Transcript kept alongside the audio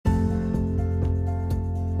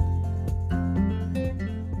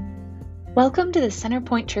Welcome to the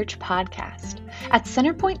Centerpoint Church podcast. At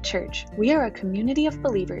Centerpoint Church, we are a community of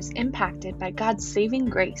believers impacted by God's saving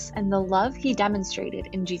grace and the love He demonstrated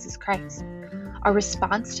in Jesus Christ. Our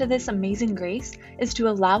response to this amazing grace is to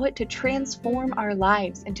allow it to transform our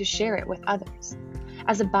lives and to share it with others.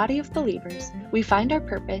 As a body of believers, we find our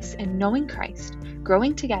purpose in knowing Christ,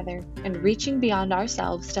 growing together, and reaching beyond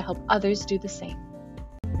ourselves to help others do the same.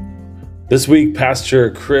 This week, Pastor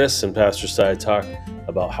Chris and Pastor Sai talk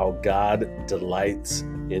about how God delights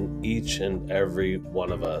in each and every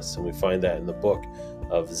one of us. And we find that in the book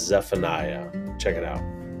of Zephaniah. Check it out.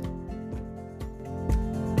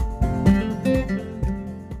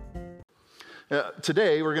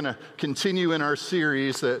 Today, we're going to continue in our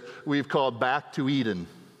series that we've called Back to Eden.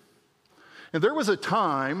 And there was a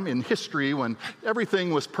time in history when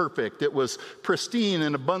everything was perfect. It was pristine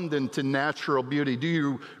and abundant in natural beauty. Do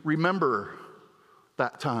you remember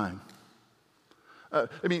that time?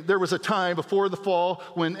 There was a time before the fall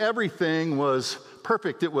when everything was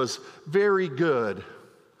perfect. It was very good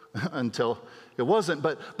until it wasn't.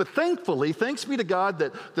 But thankfully, thanks be to God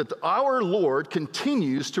that our Lord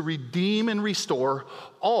continues to redeem and restore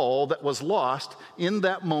all that was lost in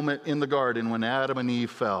that moment in the garden when Adam and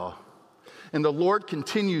Eve fell. And the Lord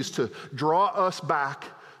continues to draw us back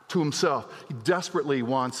to Himself. He desperately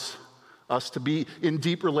wants us to be in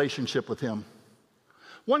deep relationship with Him.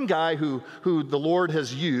 One guy who the Lord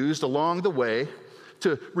has used along the way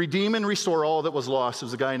to redeem and restore all that was lost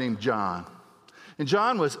was a guy named John. And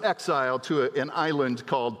John was exiled to an island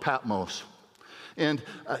called Patmos. And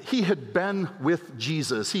he had been with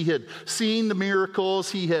Jesus. He had seen the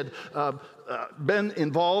miracles. He had been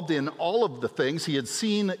involved in all of the things. He had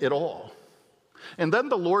seen it all. And then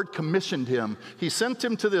the Lord commissioned him. He sent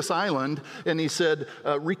him to this island and he said,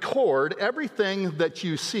 record everything that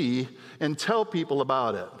you see and tell people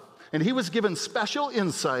about it. And he was given special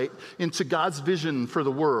insight into God's vision for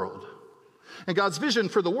the world. And God's vision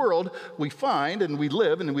for the world, we find and we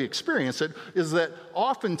live and we experience it, is that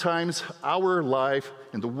oftentimes our life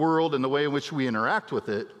and the world and the way in which we interact with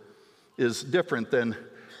it is different than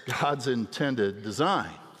God's intended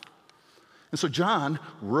design. And so John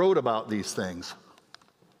wrote about these things.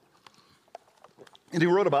 And he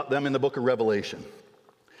wrote about them in the book of Revelation.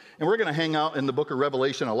 And we're going to hang out in the book of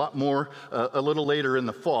Revelation a lot more a little later in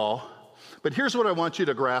the fall. But here's what I want you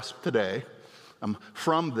to grasp today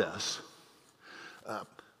from this.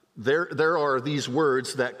 There are these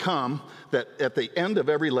words that come that at the end of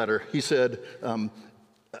every letter, he said,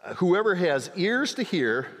 whoever has ears to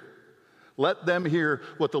hear, let them hear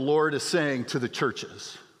what the Lord is saying to the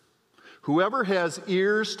churches. Whoever has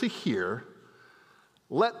ears to hear,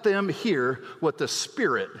 let them hear what the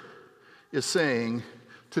Spirit is saying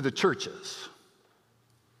to the churches.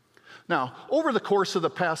 Now, over the course of the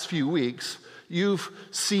past few weeks, you've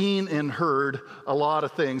seen and heard a lot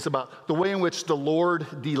of things about the way in which the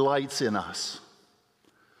Lord delights in us.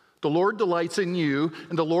 The Lord delights in you,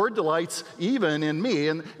 and the Lord delights even in me,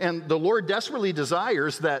 and the Lord desperately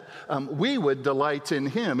desires that we would delight in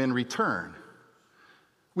Him in return.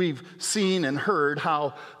 We've seen and heard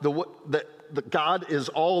how that God is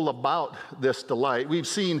all about this delight. We've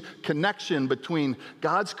seen connection between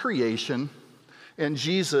God's creation and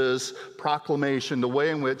Jesus' proclamation, the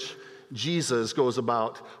way in which Jesus goes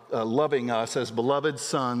about loving us as beloved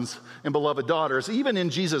sons and beloved daughters, even in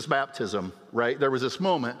Jesus' baptism, right? There was this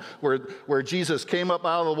moment where Jesus came up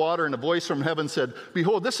out of the water and a voice from heaven said,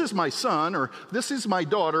 "Behold, this is my son," or "This is my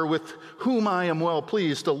daughter with whom I am well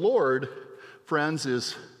pleased." The Lord, friends,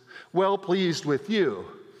 is well pleased with you.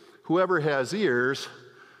 Whoever has ears,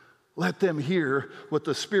 let them hear what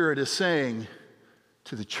the Spirit is saying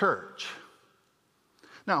to the church.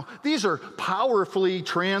 Now, these are powerfully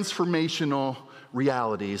transformational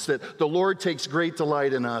realities, that the Lord takes great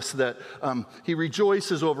delight in us, that He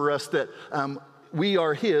rejoices over us, that we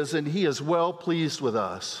are His and He is well pleased with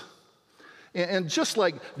us. And just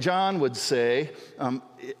like John would say,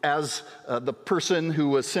 as the person who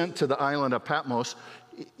was sent to the island of Patmos,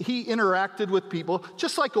 he interacted with people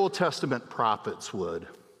just like Old Testament prophets would.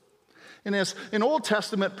 And as an Old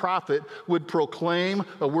Testament prophet would proclaim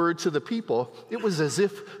a word to the people, it was as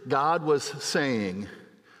if God was saying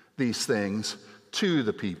these things to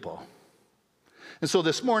the people. And so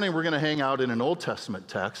this morning we're going to hang out in an Old Testament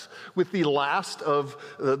text with the last of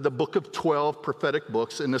the book of 12 prophetic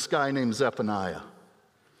books in this guy named Zephaniah.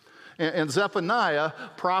 And Zephaniah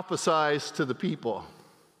prophesies to the people.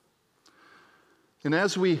 And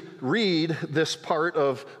as we read this part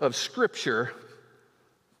of Scripture,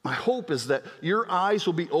 my hope is that your eyes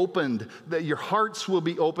will be opened, that your hearts will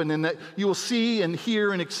be opened, and that you will see and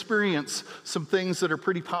hear and experience some things that are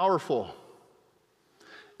pretty powerful.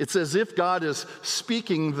 It's as if God is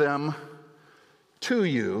speaking them to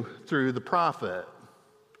you through the prophet.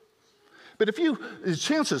 But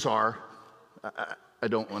chances are, I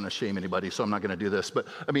don't want to shame anybody, so I'm not going to do this, but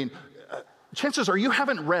chances are you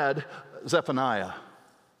haven't read Zephaniah.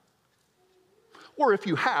 Or if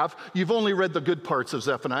you have, you've only read the good parts of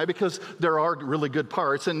Zephaniah, because there are really good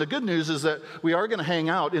parts. And the good news is that we are going to hang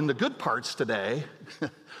out in the good parts today,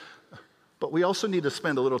 but we also need to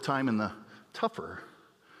spend a little time in the tougher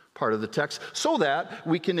part of the text so that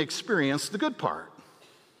we can experience the good part.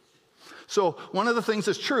 So one of the things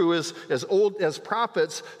that's true is as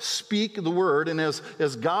prophets speak the word, and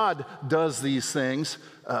as God does these things,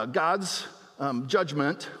 God's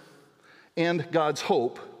judgment and God's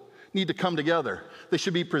hope need to come together. They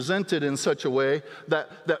should be presented in such a way that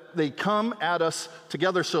they come at us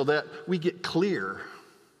together so that we get clear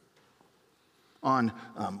on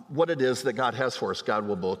what it is that God has for us. God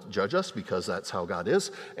will both judge us, because that's how God is,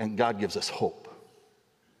 and God gives us hope.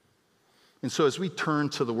 And so as we turn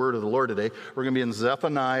to the word of the Lord today, we're going to be in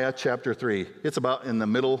Zephaniah chapter 3. It's about in the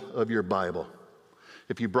middle of your Bible.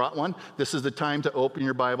 If you brought one, this is the time to open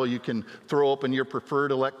your Bible. You can throw open your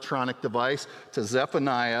preferred electronic device to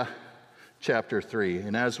Zephaniah chapter 3.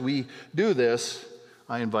 And as we do this,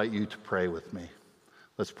 I invite you to pray with me.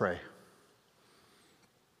 Let's pray.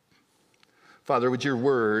 Father, would your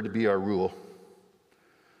word be our rule?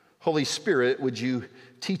 Holy Spirit, would you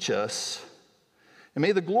teach us? And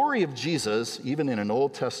may the glory of Jesus, even in an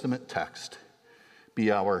Old Testament text, be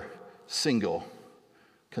our single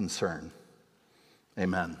concern.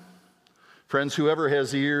 Amen. Friends, whoever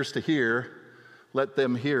has ears to hear, let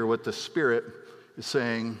them hear what the Spirit is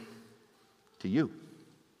saying to you.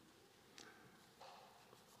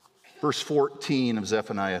 Verse 14 of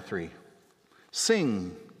Zephaniah 3.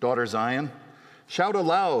 Sing, daughter Zion. Shout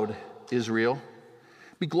aloud, Israel.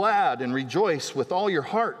 Be glad and rejoice with all your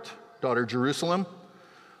heart, daughter Jerusalem.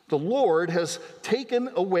 The Lord has taken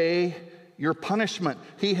away your punishment.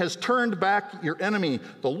 He has turned back your enemy.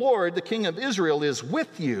 The Lord, the King of Israel, is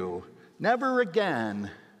with you. Never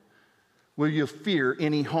again will you fear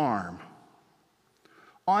any harm.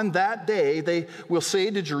 On that day, they will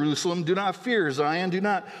say to Jerusalem, do not fear, Zion. Do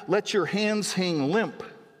not let your hands hang limp.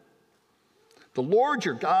 The Lord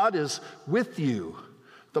your God is with you,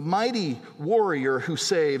 the mighty warrior who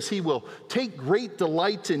saves. He will take great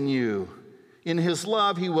delight in you. In his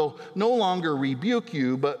love, he will no longer rebuke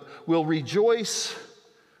you, but will rejoice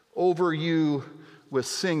over you with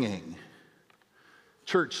singing.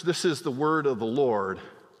 Church, this is the word of the Lord.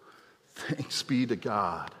 Thanks be to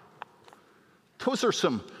God. Those are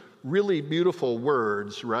some really beautiful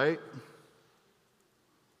words, right?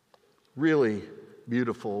 Really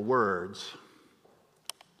beautiful words.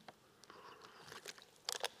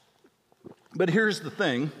 But here's the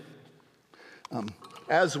thing.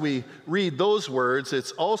 As we read those words,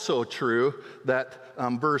 it's also true that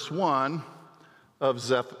verse 1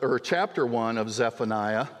 of chapter 1 of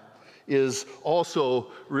Zephaniah is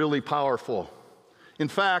also really powerful. In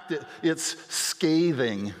fact, it's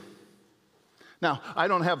scathing. Now, I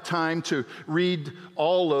don't have time to read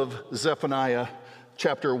all of Zephaniah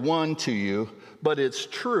chapter 1 to you, but it's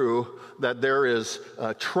true that there is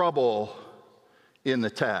trouble in the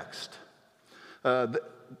text.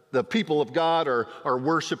 The people of God are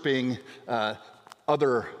worshiping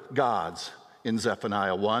other gods in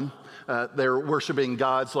Zephaniah 1. They're worshiping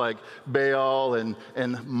gods like Baal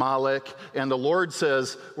and Molech, and the Lord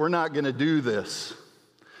says, we're not going to do this.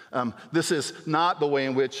 This is not the way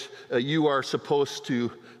in which you are supposed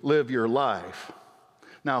to live your life.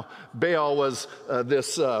 Now, Baal was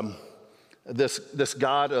this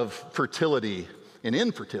god of fertility and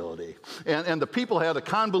infertility. And the people had a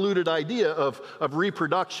convoluted idea of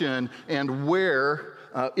reproduction and where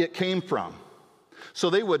it came from.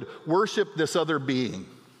 So they would worship this other being.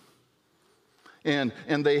 And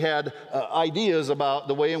they had ideas about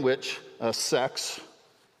the way in which sex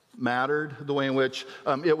mattered, the way in which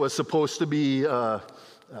it was supposed to be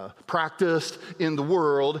practiced in the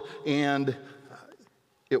world, and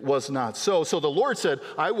it was not so. So the Lord said,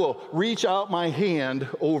 I will reach out my hand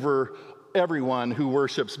over everyone who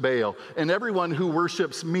worships Baal and everyone who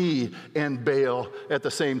worships me and Baal at the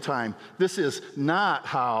same time. This is not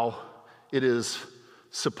how it is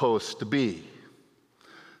supposed to be.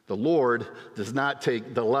 The Lord does not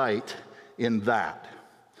take delight in that.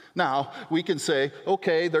 Now, we can say,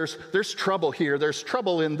 okay, there's trouble here. There's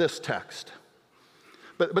trouble in this text.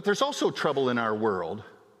 But there's also trouble in our world,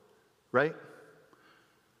 right?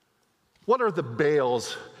 What are the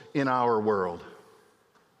Baals in our world?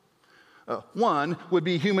 One would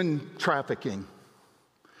be human trafficking.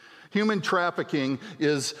 Human trafficking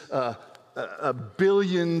is a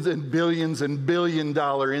billions and billions and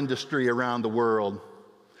billion-dollar industry around the world.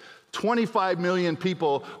 25 million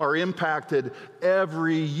people are impacted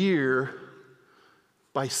every year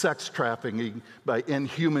by sex trafficking, and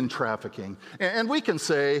human trafficking. And we can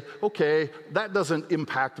say, okay, that doesn't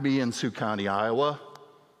impact me in Sioux County, Iowa.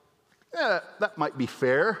 That might be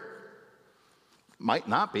fair. Might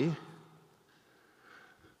not be.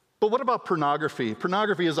 But what about pornography?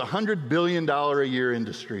 Pornography is a $100 billion a year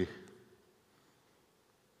industry.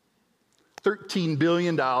 $13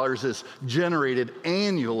 billion is generated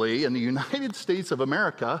annually in the United States of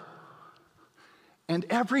America. And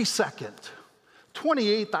every second,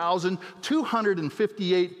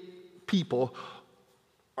 28,258 people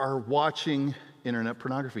are watching internet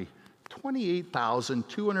pornography.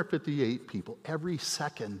 28,258 people every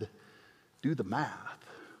second. Do the math.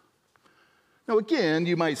 Now, again,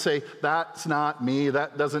 you might say, that's not me.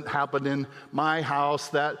 That doesn't happen in my house.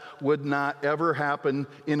 That would not ever happen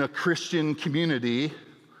in a Christian community.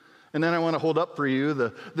 And then I want to hold up for you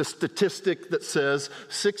the statistic that says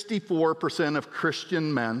 64% of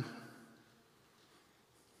Christian men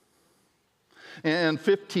and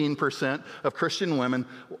 15% of Christian women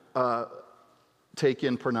take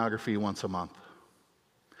in pornography once a month.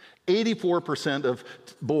 84% of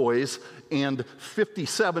boys and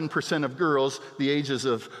 57% of girls, the ages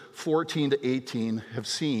of 14 to 18, have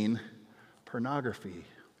seen pornography.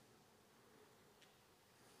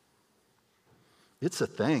 It's a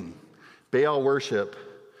thing. Baal worship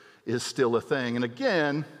is still a thing. And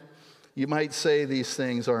again, you might say these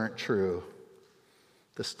things aren't true.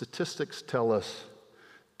 The statistics tell us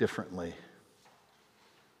differently.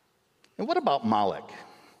 And what about Moloch?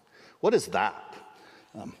 What is that?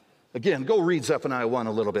 Again, go read Zephaniah 1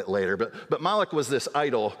 a little bit later, but Moloch was this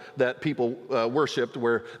idol that people worshipped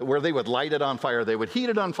where they would light it on fire, they would heat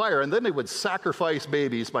it on fire, and then they would sacrifice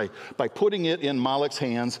babies by putting it in Moloch's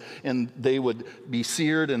hands, and they would be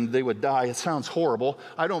seared and they would die. It sounds horrible.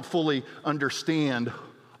 I don't fully understand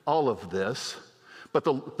all of this, but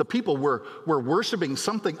the people were worshiping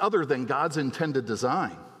something other than God's intended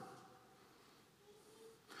design.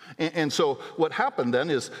 And so what happened then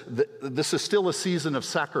is this is still a season of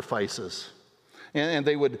sacrifices. And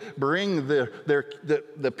they would bring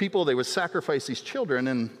the people, they would sacrifice these children.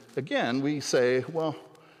 And again, we say, well,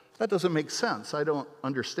 that doesn't make sense. I don't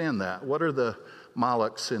understand that. What are the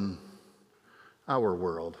Molochs in our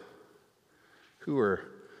world? Who are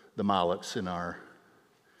the Molochs in our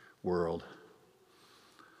world?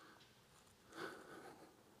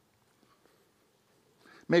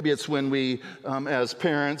 Maybe it's when we, as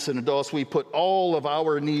parents and adults, we put all of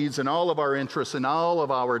our needs and all of our interests and all of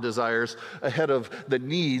our desires ahead of the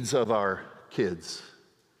needs of our kids.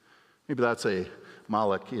 Maybe that's a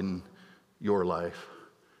Moloch in your life.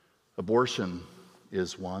 Abortion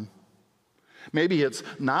is one. Maybe it's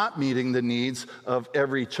not meeting the needs of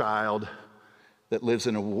every child that lives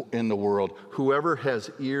in the world. Whoever has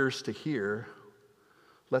ears to hear,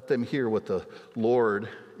 let them hear what the Lord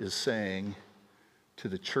is saying to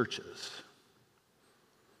the churches.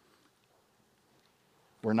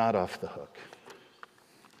 We're not off the hook.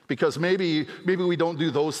 Because maybe we don't do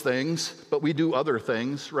those things, but we do other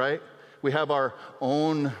things, right? We have our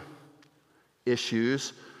own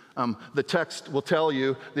issues. The text will tell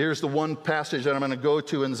you, here's the one passage that I'm going to go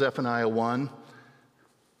to in Zephaniah 1.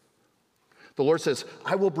 The Lord says,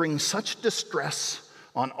 I will bring such distress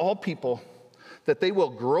on all people that they will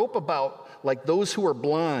grope about like those who are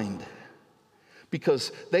blind,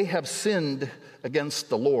 because they have sinned against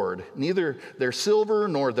the Lord. Neither their silver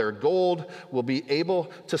nor their gold will be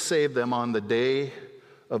able to save them on the day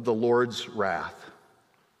of the Lord's wrath.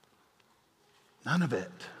 None of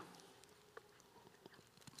it.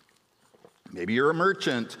 Maybe you're a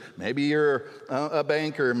merchant. Maybe you're a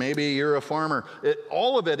banker. Maybe you're a farmer.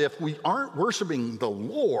 All of it, if we aren't worshiping the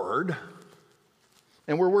Lord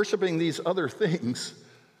and we're worshiping these other things,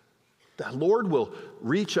 the Lord will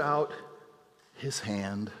reach out His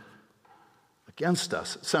hand against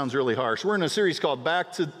us. It sounds really harsh. We're in a series called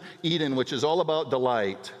Back to Eden, which is all about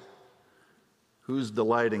delight. Who's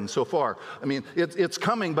delighting so far? I mean, it's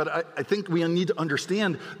coming, but I think we need to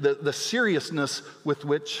understand the seriousness with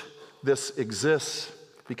which this exists,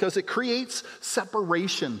 because it creates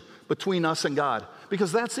separation between us and God.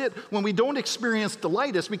 Because that's it. When we don't experience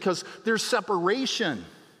delight, it's because there's separation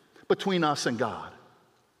between us and God.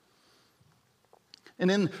 And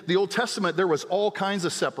in the Old Testament, there was all kinds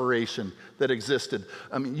of separation that existed.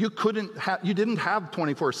 I mean, you didn't have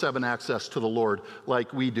 24/7 access to the Lord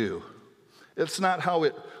like we do. It's not how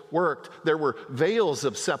it worked. There were veils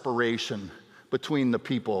of separation between the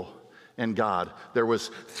people and God. There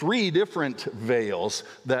was 3 different veils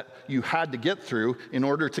that you had to get through in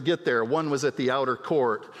order to get there. One was at the outer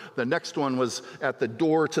court. The next one was at the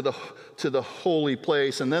door to the holy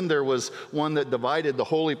place. And then there was one that divided the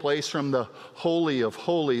holy place from the Holy of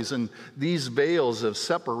Holies. And these veils of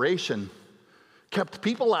separation kept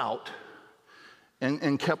people out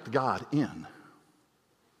and kept God in.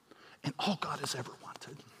 And all God has ever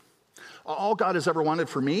wanted, all God has ever wanted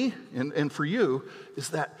for me and for you is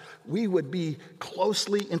that we would be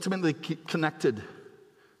closely, intimately connected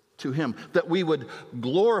to him, that we would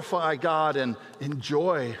glorify God and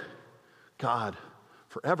enjoy God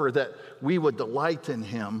forever, that we would delight in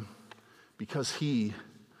him because he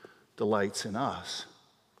delights in us.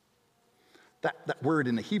 That word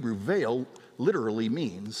in the Hebrew, veil, literally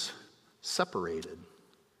means separated.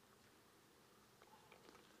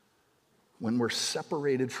 When we're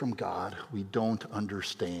separated from God, we don't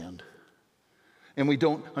understand. And we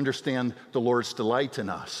don't understand the Lord's delight in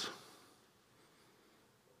us.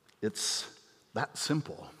 It's that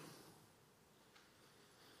simple.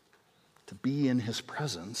 To be in his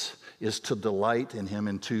presence is to delight in him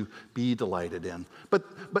and to be delighted in. But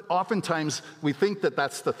oftentimes we think that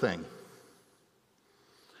that's the thing.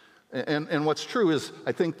 And what's true is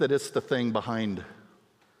I think that it's the thing behind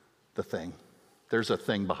the thing. There's a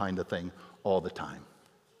thing behind the thing all the time.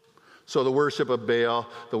 So the worship of Baal,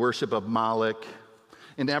 the worship of Moloch,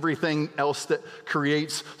 and everything else that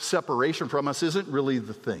creates separation from us isn't really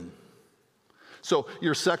the thing. So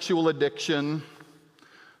your sexual addiction,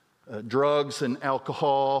 drugs and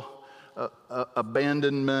alcohol,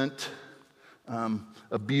 abandonment,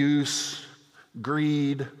 abuse,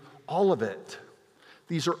 greed, all of it.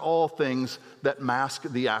 These are all things that mask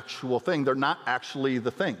the actual thing. They're not actually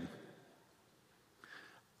the thing.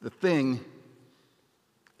 The thing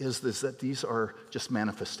is that these are just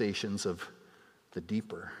manifestations of the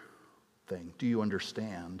deeper thing. Do you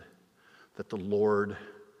understand that the Lord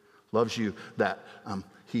loves you, that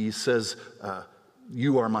he says,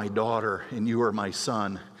 you are my daughter and you are my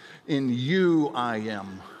son. In you I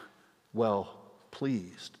am well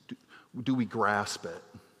pleased. Do we grasp it?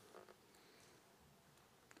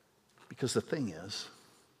 Because the thing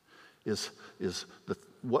is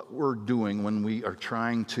what we're doing when we are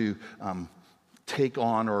trying to take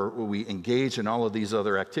on or we engage in all of these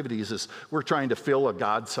other activities is we're trying to fill a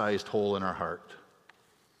God-sized hole in our heart.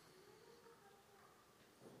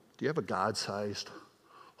 Do you have a God-sized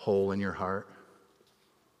hole in your heart?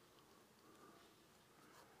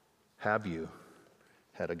 Have you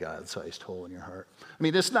had a God-sized hole in your heart? I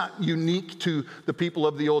mean, it's not unique to the people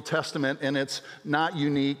of the Old Testament, and it's not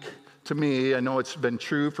unique to me. I know it's been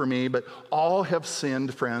true for me, but all have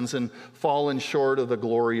sinned, friends, and fallen short of the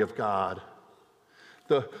glory of God.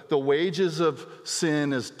 The wages of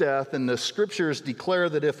sin is death, and the scriptures declare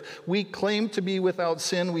that if we claim to be without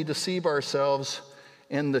sin, we deceive ourselves,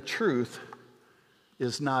 and the truth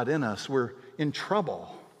is not in us. We're in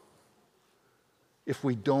trouble if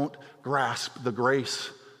we don't grasp the grace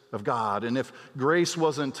of God. And if grace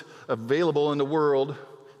wasn't available in the world,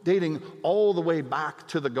 dating all the way back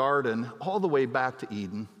to the garden, all the way back to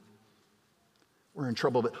Eden, we're in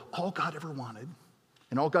trouble. But all God ever wanted,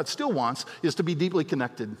 and all God still wants, is to be deeply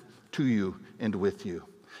connected to you and with you.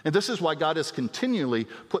 And this is why God has continually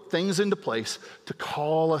put things into place to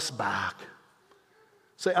call us back.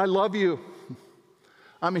 Say, I love you.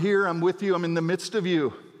 I'm here, I'm with you, I'm in the midst of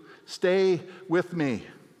you. Stay with me.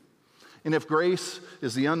 And if grace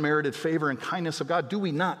is the unmerited favor and kindness of God, do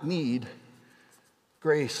we not need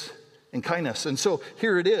grace and kindness? And so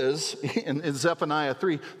here it is in Zephaniah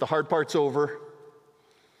 3. The hard part's over.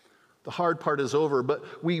 The hard part is over, but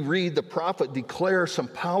we read the prophet declare some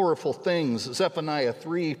powerful things. Zephaniah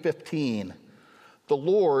 3:15. The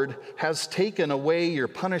Lord has taken away your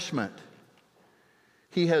punishment.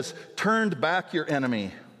 He has turned back your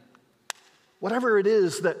enemy. Whatever it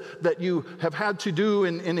is that you have had to do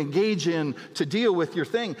and engage in to deal with your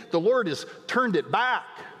thing, the Lord has turned it back.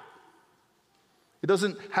 It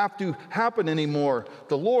doesn't have to happen anymore.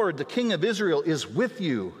 The Lord, the King of Israel, is with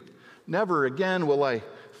you. Never again will I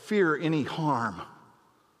fear any harm.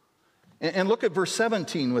 And look at verse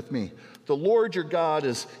 17 with me. The Lord your God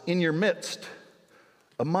is in your midst,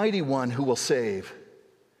 a mighty one who will save.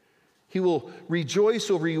 He will rejoice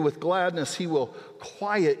over you with gladness. He will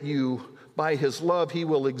quiet you by his love. He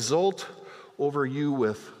will exult over you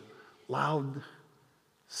with loud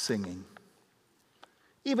singing.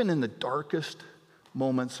 Even in the darkest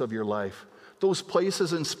moments of your life, those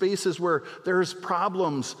places and spaces where there's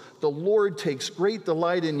problems, the Lord takes great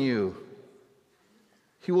delight in you.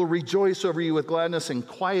 He will rejoice over you with gladness and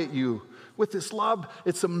quiet you with his love.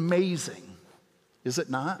 It's amazing, is it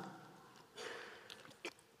not?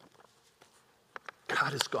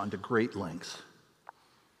 God has gone to great lengths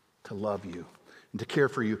to love you and to care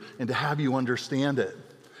for you and to have you understand it.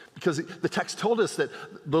 Because the text told us that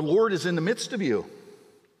the Lord is in the midst of you.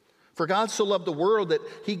 For God so loved the world that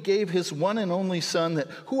he gave his one and only Son, that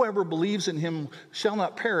whoever believes in him shall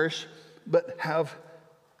not perish, but have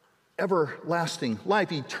everlasting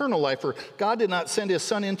life, eternal life. For God did not send his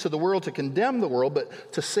Son into the world to condemn the world,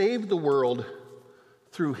 but to save the world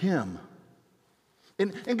through him.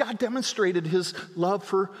 And God demonstrated his love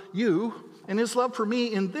for you and his love for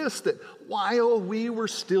me in this, that while we were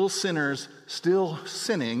still sinners, still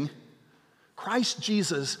sinning, Christ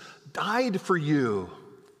Jesus died for you.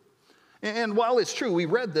 And while it's true, we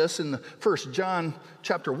read this in 1 John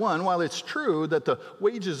chapter 1, while it's true that the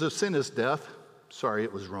wages of sin is death, sorry,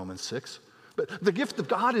 it was Romans 6, but the gift of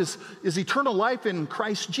God is eternal life in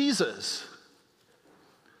Christ Jesus.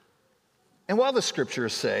 And while the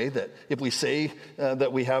scriptures say that if we say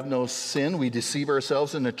that we have no sin, we deceive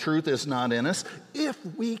ourselves and the truth is not in us, if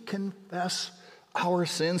we confess our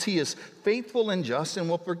sins, he is faithful and just and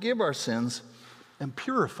will forgive our sins and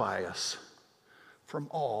purify us from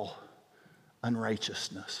all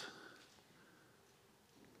unrighteousness.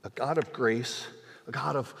 A God of grace, a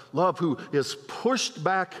God of love who has pushed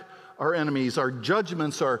back our enemies. Our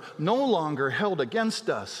judgments are no longer held against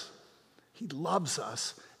us. He loves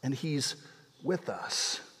us and he's with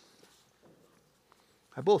us.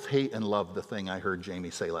 I both hate and love the thing I heard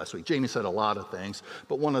Jamie say last week. Jamie said a lot of things,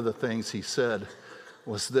 but one of the things he said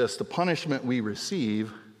was this: the punishment we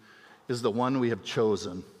receive is the one we have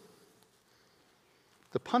chosen.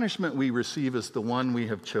 The punishment we receive is the one we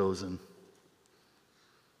have chosen.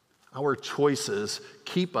 Our choices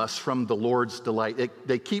keep us from the Lord's delight.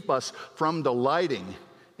 They keep us from delighting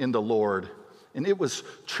in the Lord. And it was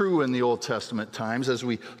true in the Old Testament times, as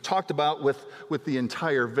we talked about with the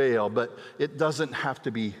entire veil, but it doesn't have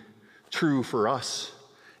to be true for us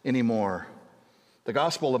anymore. The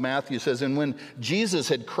Gospel of Matthew says, and when Jesus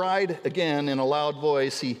had cried again in a loud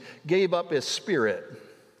voice, he gave up his spirit.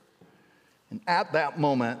 And at that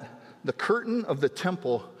moment, the curtain of the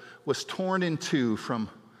temple was torn in two from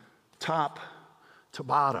top to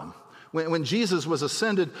bottom. When Jesus was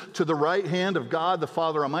ascended to the right hand of God, the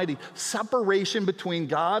Father Almighty, separation between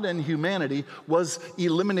God and humanity was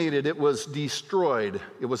eliminated. It was destroyed.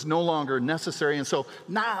 It was no longer necessary. And so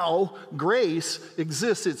now grace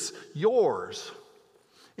exists. It's yours.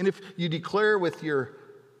 And if you declare with your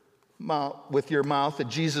mouth that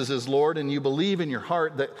Jesus is Lord, and you believe in your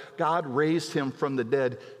heart that God raised him from the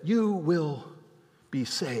dead, you will be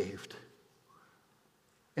saved.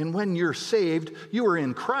 And when you're saved, you are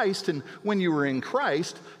in Christ, and when you are in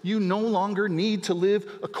Christ, you no longer need to live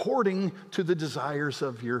according to the desires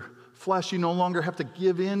of your flesh. You no longer have to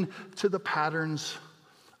give in to the patterns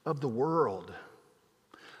of the world.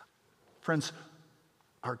 Friends,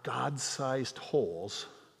 our God-sized holes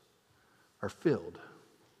are filled.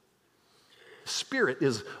 Spirit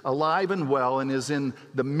is alive and well and is in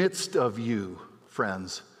the midst of you,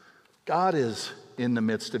 friends. God is in the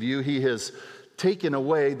midst of you. He has taken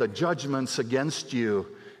away the judgments against you,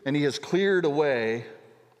 and he has cleared away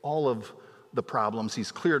all of the problems.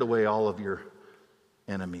 He's cleared away all of your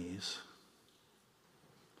enemies.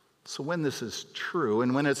 So when this is true,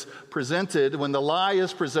 and when it's presented, when the lie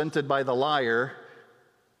is presented by the liar,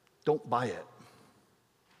 don't buy it.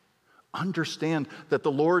 Understand that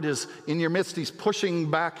the Lord is in your midst. He's pushing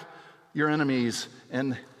back your enemies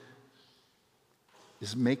and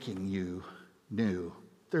is making you new.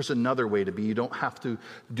 There's another way to be. You don't have to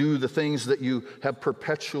do the things that you have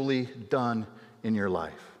perpetually done in your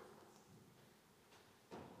life.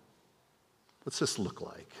 What's this look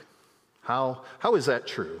like? How is that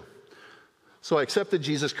true? So I accepted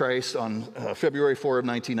Jesus Christ on February 4 of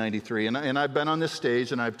 1993, and I've been on this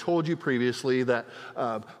stage, and I've told you previously that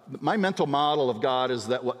my mental model of God is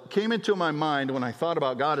that what came into my mind when I thought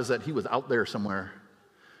about God is that he was out there somewhere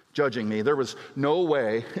judging me. There was no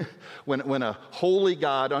way when a holy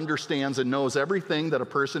God understands and knows everything that a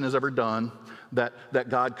person has ever done that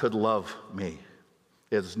God could love me.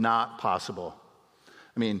 It's not possible.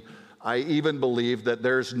 I mean, I even believe that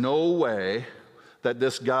there's no way that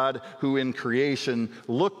this God who in creation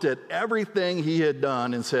looked at everything he had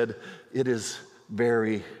done and said, it is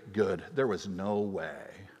very good. There was no way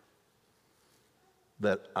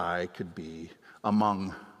that I could be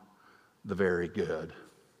among the very good.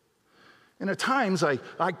 And at times I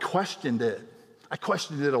questioned it. I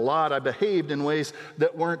questioned it a lot. I behaved in ways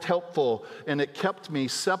that weren't helpful, and it kept me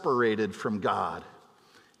separated from God.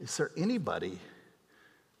 Is there anybody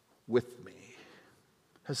with me?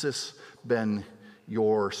 Has this been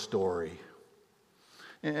your story?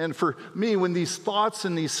 And for me, when these thoughts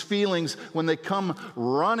and these feelings, when they come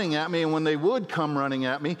running at me, and when they would come running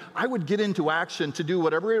at me, I would get into action to do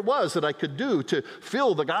whatever it was that I could do to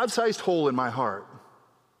fill the God-sized hole in my heart.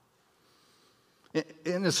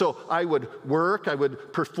 And so I would work, I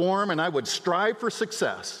would perform, and I would strive for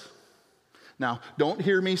success. Now, don't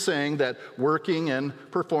hear me saying that working and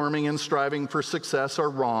performing and striving for success are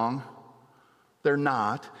wrong. They're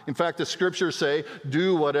not. In fact, the scriptures say,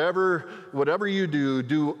 do whatever you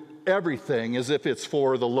do everything as if it's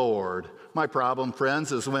for the Lord. My problem,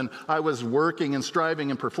 friends, is when I was working and striving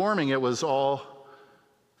and performing, it was all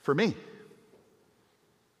for me.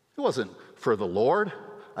 It wasn't for the Lord.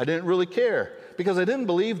 I didn't really care because I didn't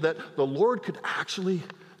believe that the Lord could actually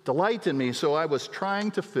delight in me. So I was trying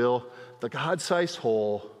to fill the God-sized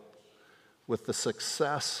hole with the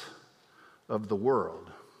success of the world.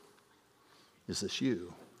 Is this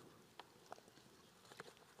you?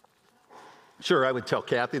 Sure, I would tell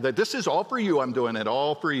Kathy that this is all for you. I'm doing it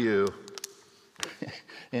all for you.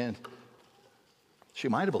 And she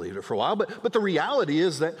might have believed it for a while, but the reality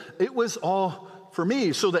is that it was all for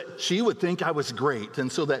me so that she would think I was great, and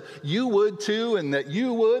so that you would too, and that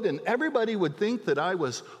you would, and everybody would think that I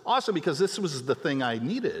was awesome because this was the thing I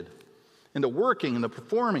needed. And the working and the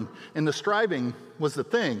performing and the striving was the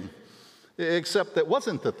thing, except that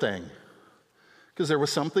wasn't the thing. Because there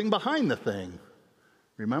was something behind the thing.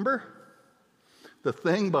 Remember? The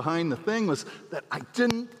thing behind the thing was that I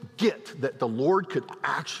didn't get that the Lord could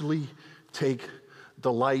actually take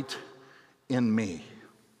delight in me.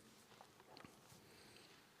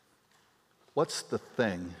 What's the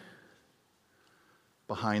thing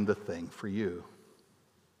behind the thing for you?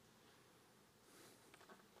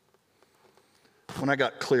 When I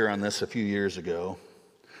got clear on this a few years ago,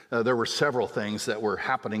 there were several things that were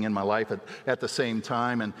happening in my life at the same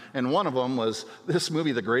time, and one of them was this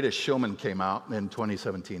movie, The Greatest Showman, came out in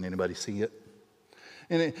 2017. Anybody see it?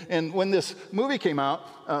 And when this movie came out,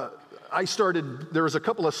 there was a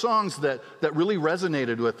couple of songs that really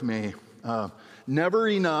resonated with me. Never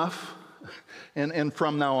Enough and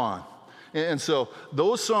From Now On. And so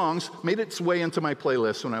those songs made its way into my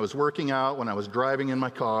playlist when I was working out, when I was driving in my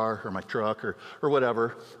car or my truck or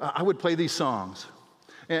whatever. I would play these songs.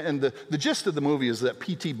 And the gist of the movie is that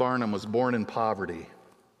P.T. Barnum was born in poverty.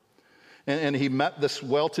 And he met this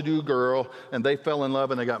well-to-do girl, and they fell in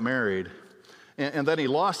love and they got married. And then he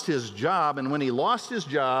lost his job, and when he lost his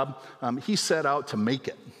job, he set out to make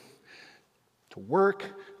it. To work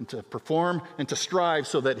and to perform and to strive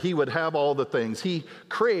so that he would have all the things. He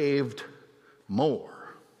craved more.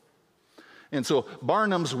 And so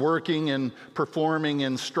Barnum's working and performing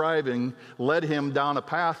and striving led him down a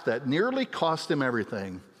path that nearly cost him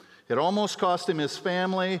everything. It almost cost him his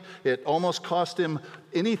family. It almost cost him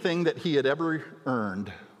anything that he had ever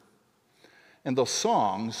earned. And those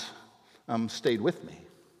songs stayed with me.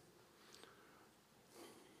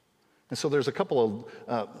 And so there's a couple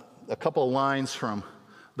of lines from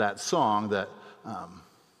that song that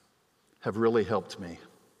have really helped me.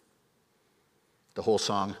 The whole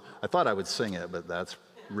song, I thought I would sing it, but that's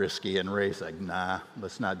risky, and Ray's like, nah,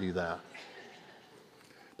 let's not do that.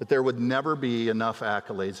 But there would never be enough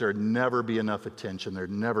accolades, there would never be enough attention,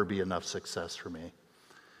 there'd never be enough success for me.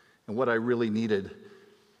 And what I really needed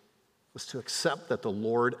was to accept that the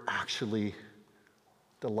Lord actually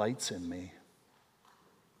delights in me.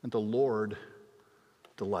 And the Lord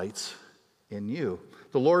delights in you.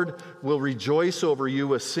 The Lord will rejoice over you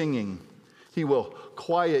with singing. He will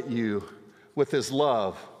quiet you with his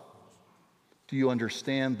love. Do you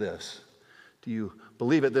understand this? Do you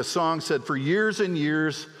believe it? This song said, for years and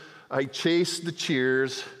years, I chased the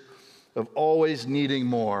cheers of always needing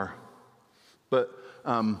more. But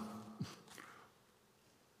the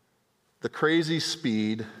crazy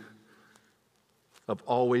speed of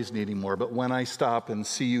always needing more. But when I stop and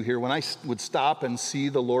see you here, when I would stop and see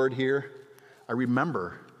the Lord here, I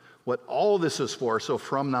remember what all this is for. So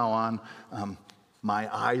from now on,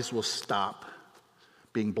 my eyes will stop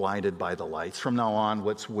being blinded by the lights. From now on,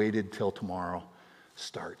 what's waited till tomorrow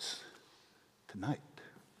starts tonight.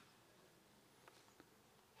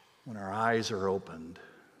 When our eyes are opened,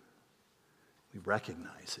 we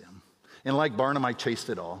recognize him. And like Barnum, I chased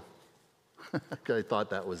it all. I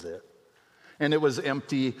thought that was it. And it was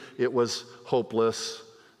empty, it was hopeless,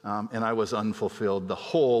 and I was unfulfilled. The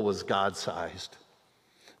hole was God-sized.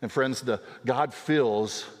 And friends, God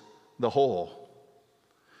fills the hole.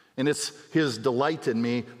 And it's his delight in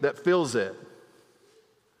me that fills it.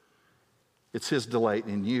 It's his delight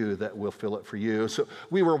in you that will fill it for you. So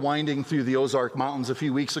we were winding through the Ozark Mountains a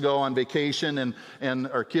few weeks ago on vacation, and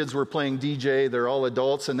our kids were playing DJ. They're all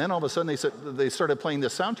adults. And then all of a sudden they started playing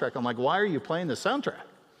this soundtrack. I'm like, why are you playing this soundtrack?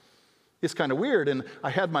 It's kind of weird. And I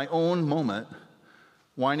had my own moment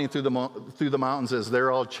winding through the mountains as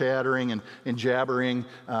they're all chattering and jabbering.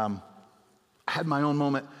 I had my own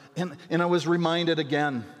moment. And I was reminded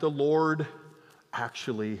again, the Lord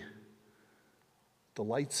actually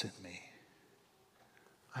delights in me.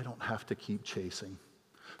 I don't have to keep chasing.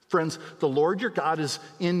 Friends, the Lord your God is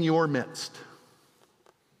in your midst.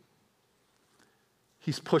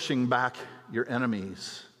 He's pushing back your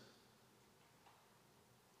enemies.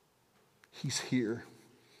 He's here.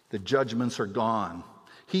 The judgments are gone.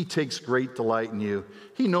 He takes great delight in you.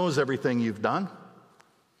 He knows everything you've done.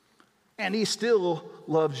 And he still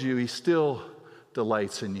loves you. He still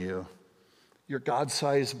delights in you. Your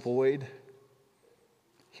God-sized void,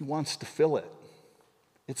 he wants to fill it.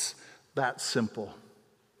 It's that simple.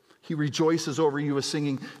 He rejoices over you with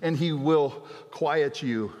singing, and he will quiet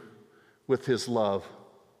you with his love.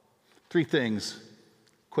 3 things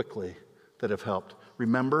quickly that have helped.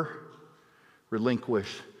 Remember,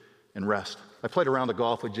 relinquish, and rest. I played around the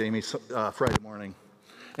golf with Jamie Friday morning.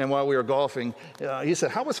 And while we were golfing, he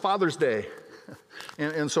said, "How was Father's Day?"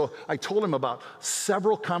 And so I told him about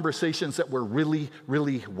several conversations that were really,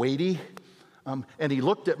 really weighty. And he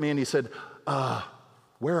looked at me and he said,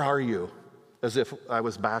 "Where are you?" As if I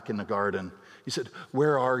was back in the garden. He said,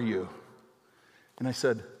 "Where are you?" And I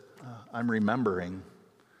said, "I'm remembering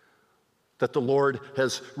that the Lord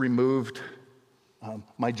has removed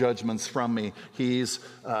my judgments from me. He's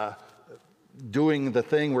doing the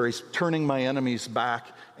thing where he's turning my enemies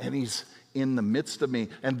back, and he's in the midst of me.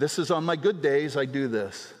 And this is on my good days, I do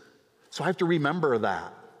this." So I have to remember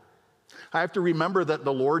that. I have to remember that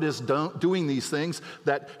the Lord is doing these things,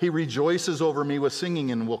 that he rejoices over me with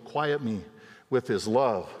singing and will quiet me with his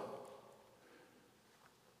love.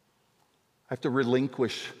 I have to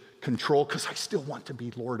relinquish control because I still want to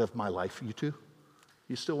be Lord of my life. You too?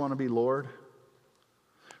 You still want to be Lord?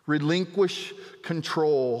 Relinquish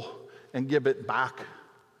control and give it back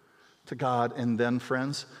to God. And then,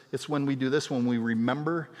 friends, it's when we do this, when we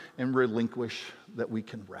remember and relinquish, that we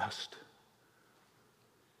can rest.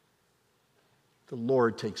 The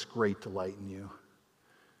Lord takes great delight in you.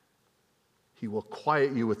 He will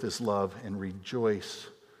quiet you with his love and rejoice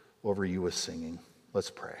over you with singing.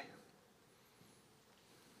 Let's pray.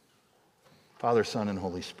 Father, Son, and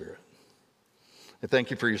Holy Spirit, I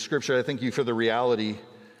thank you for your scripture. I thank you for the reality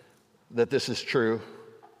that this is true.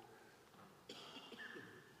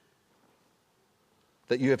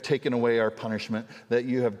 That you have taken away our punishment, that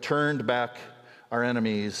you have turned back our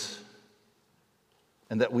enemies,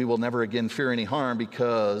 and that we will never again fear any harm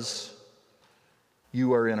because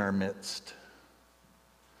you are in our midst.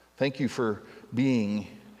 Thank you for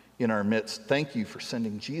being in our midst. Thank you for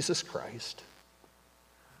sending Jesus Christ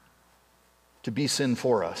to be sin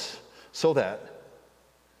for us so that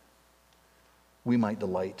we might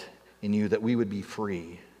delight in you, that we would be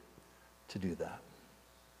free to do that.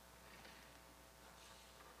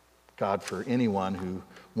 God, for anyone who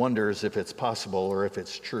wonders if it's possible or if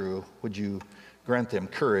it's true, would you grant them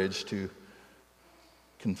courage to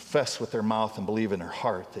confess with their mouth and believe in their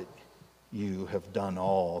heart that you have done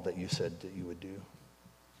all that you said that you would do.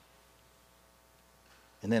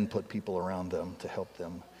 And then put people around them to help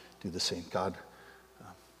them do the same. God,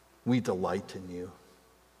 we delight in you.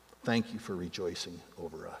 Thank you for rejoicing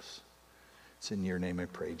over us. It's in your name I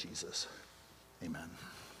pray, Jesus. Amen.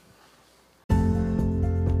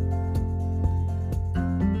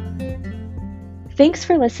 Thanks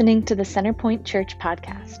for listening to the Centerpoint Church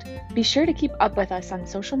podcast. Be sure to keep up with us on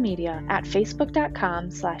social media at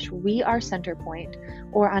facebook.com/wearecenterpoint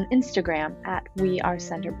or on Instagram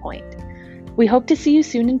 @wearecenterpoint. We hope to see you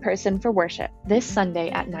soon in person for worship this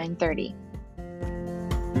Sunday at 9:30.